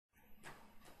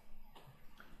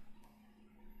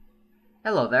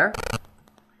Hello there.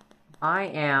 I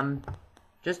am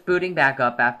just booting back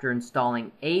up after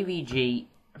installing AVG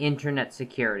Internet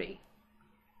Security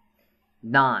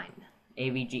 9.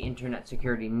 AVG Internet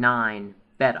Security 9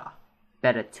 Beta.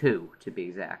 Beta 2, to be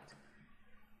exact.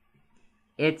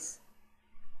 It's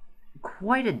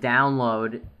quite a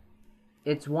download.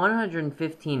 It's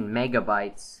 115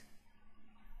 megabytes.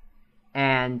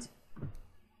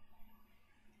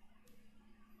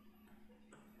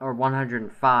 Or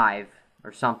 105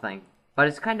 or something, but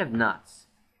it's kind of nuts.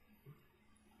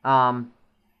 But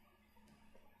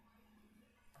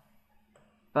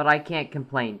I can't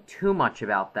complain too much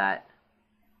about that.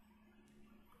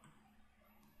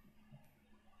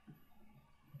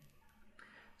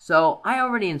 So I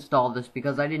already installed this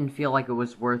because I didn't feel like it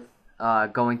was worth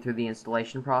going through the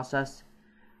installation process.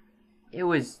 It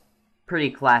was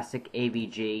pretty classic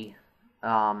AVG.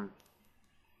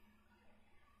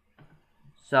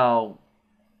 So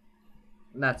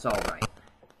that's all right.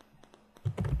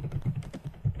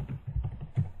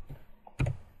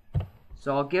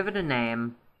 So I'll give it a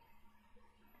name.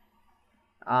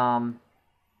 So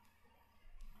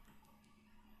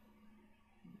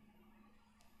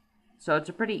it's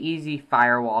a pretty easy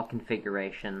firewall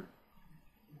configuration.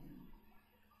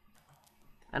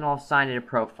 And I'll assign it a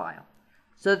profile.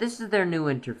 So this is their new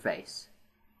interface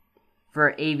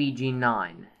for AVG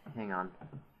 9. Hang on.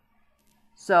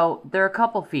 So there are a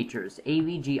couple features.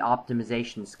 AVG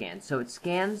optimization scan. So it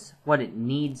scans what it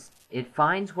needs. It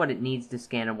finds what it needs to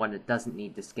scan and what it doesn't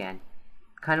need to scan.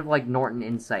 Kind of like Norton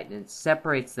Insight, and it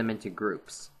separates them into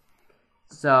groups.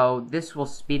 So this will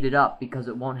speed it up because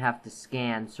it won't have to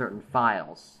scan certain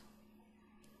files.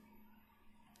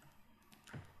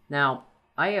 Now,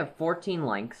 I have 14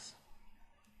 links.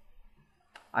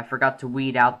 I forgot to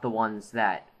weed out the ones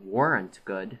that weren't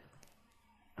good.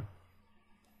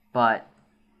 But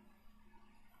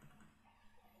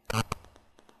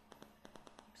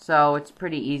so it's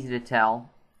pretty easy to tell.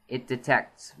 It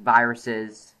detects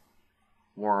viruses,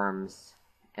 worms,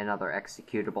 and other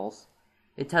executables.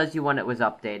 It tells you when it was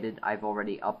updated. I've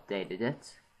already updated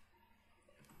it.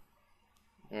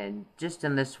 And just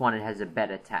in this one, it has a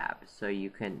beta tab, so you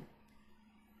can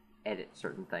edit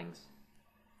certain things.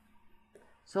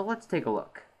 So let's take a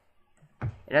look.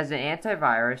 It has an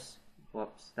antivirus.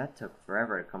 Whoops, that took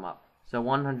forever to come up. So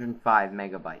 105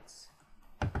 megabytes.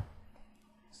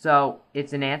 So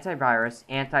it's an antivirus,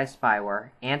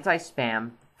 anti-spyware,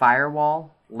 anti-spam,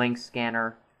 firewall, link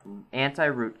scanner,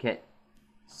 anti-rootkit,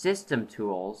 system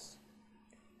tools.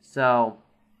 So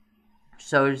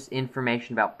shows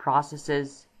information about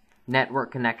processes,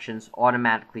 network connections,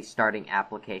 automatically starting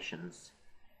applications,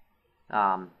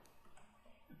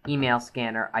 email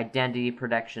scanner, identity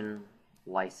protection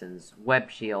license, web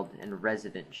shield, and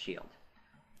resident shield.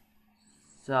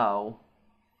 So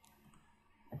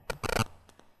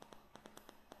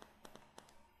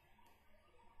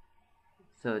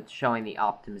it's showing the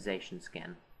optimization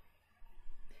scan.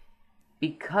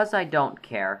 Because I don't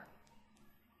care,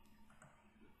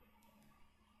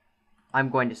 I'm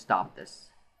going to stop this.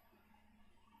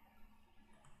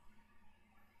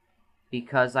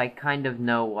 Because I kind of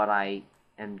know what I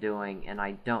am doing, and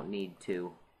I don't need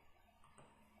to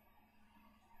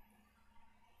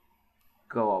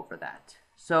go over that.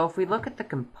 So if we look at the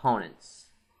components,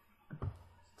 let's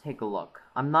take a look.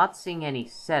 I'm not seeing any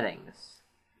settings.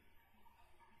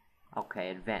 Okay,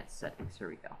 advanced settings, here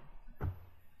we go.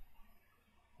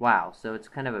 Wow, so it's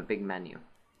kind of a big menu.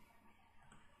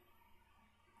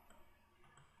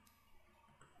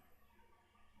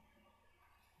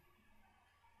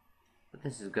 But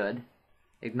this is good.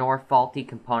 Ignore faulty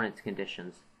components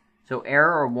conditions. So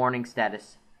error or warning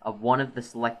status of one of the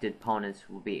selected components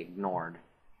will be ignored.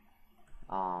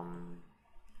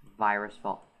 Virus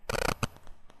fault.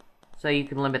 So you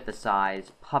can limit the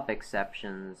size. Pup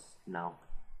exceptions, no.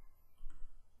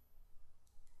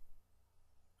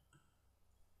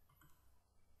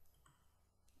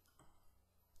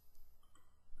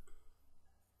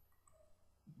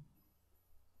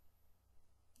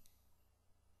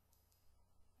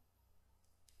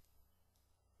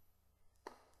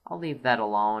 I'll leave that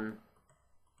alone.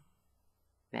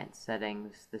 Advanced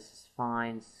settings, this is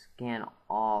fine. Scan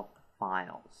all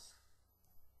files.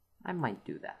 I might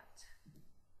do that.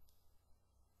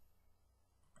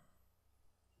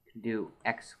 Do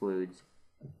excludes.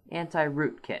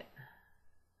 Anti-rootkit.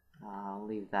 I'll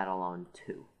leave that alone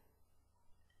too.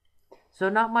 So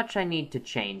not much I need to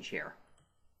change here.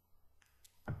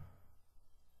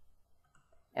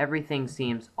 Everything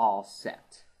seems all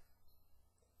set.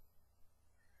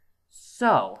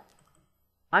 So,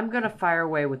 I'm going to fire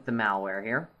away with the malware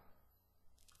here.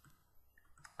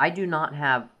 I do not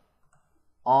have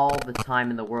all the time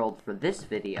in the world for this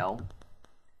video,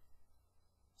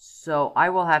 so I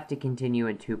will have to continue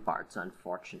in 2 parts,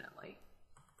 unfortunately.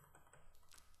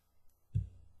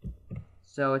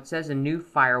 So it says a new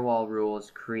firewall rule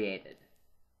is created.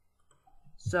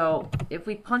 So if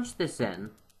we punch this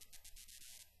in,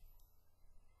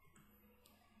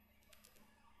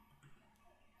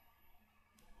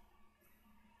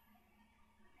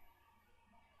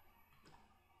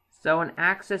 so an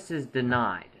access is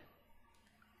denied.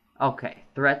 Okay,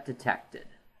 threat detected.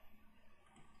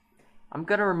 I'm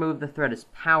going to remove the threat as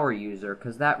power user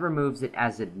because that removes it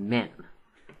as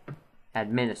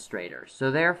administrator.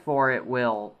 So therefore it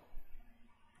will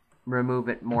remove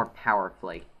it more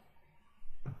powerfully.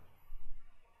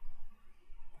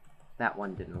 That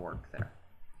one didn't work there.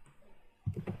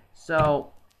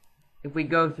 So if we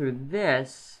go through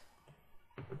this,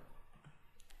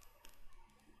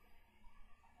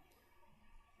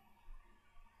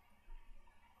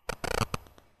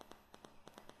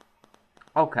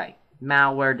 okay,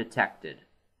 malware detected.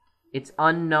 It's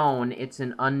unknown, it's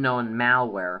an unknown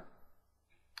malware,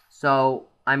 so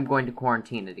I'm going to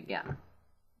quarantine it again.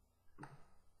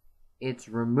 It's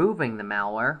removing the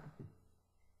malware,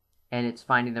 and it's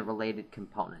finding the related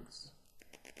components.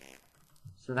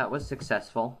 So that was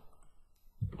successful.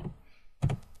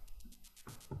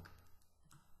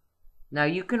 Now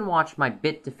you can watch my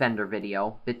Bitdefender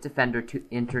video, Bitdefender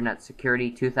Internet Security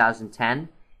 2010.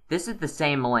 This is the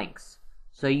same links.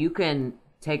 So you can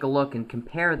take a look and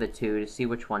compare the two to see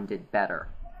which one did better.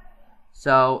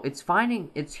 So it's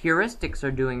finding, its heuristics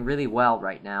are doing really well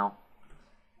right now.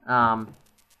 The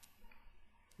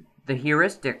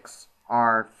heuristics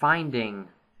are finding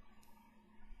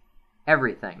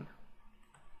everything.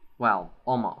 Well,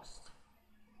 almost.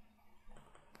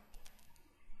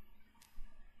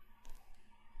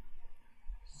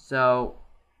 So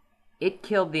it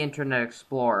killed the Internet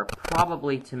Explorer,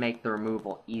 probably to make the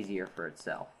removal easier for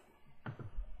itself.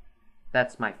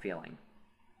 That's my feeling.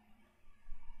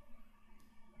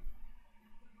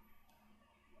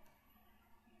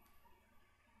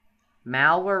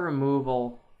 Malware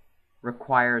removal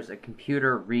requires a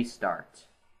computer restart.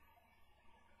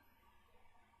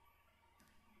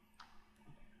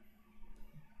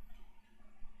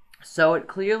 So it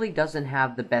clearly doesn't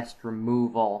have the best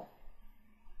removal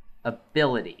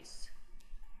abilities,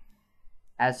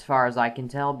 as far as I can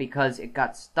tell, because it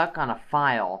got stuck on a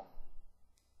file.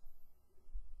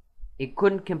 It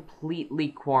couldn't completely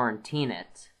quarantine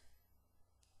it,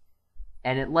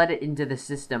 and it let it into the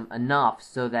system enough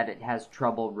so that it has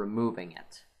trouble removing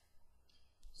it.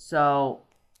 So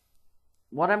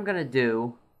what I'm going to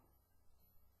do,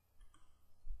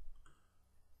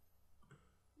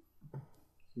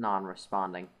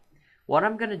 non-responding. What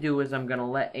I'm going to do is I'm going to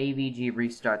let AVG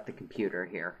restart the computer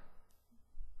here.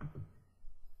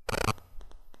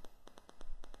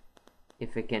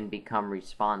 If it can become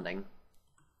responding.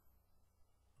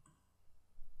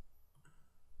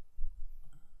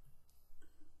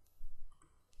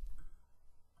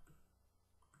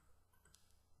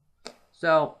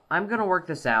 So I'm going to work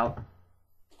this out,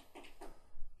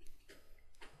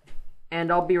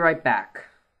 and I'll be right back.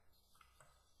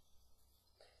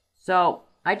 So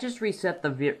I just reset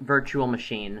the virtual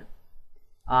machine.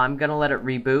 I'm going to let it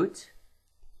reboot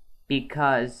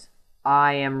because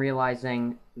I am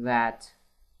realizing that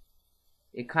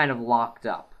it kind of locked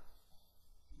up.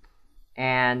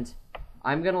 And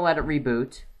I'm going to let it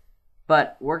reboot,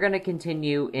 but we're going to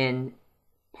continue in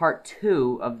part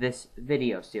 2 of this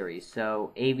video series.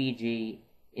 So AVG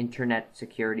Internet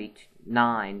Security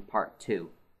 9 part 2.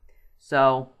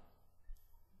 So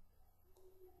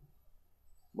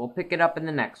we'll pick it up in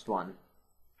the next one.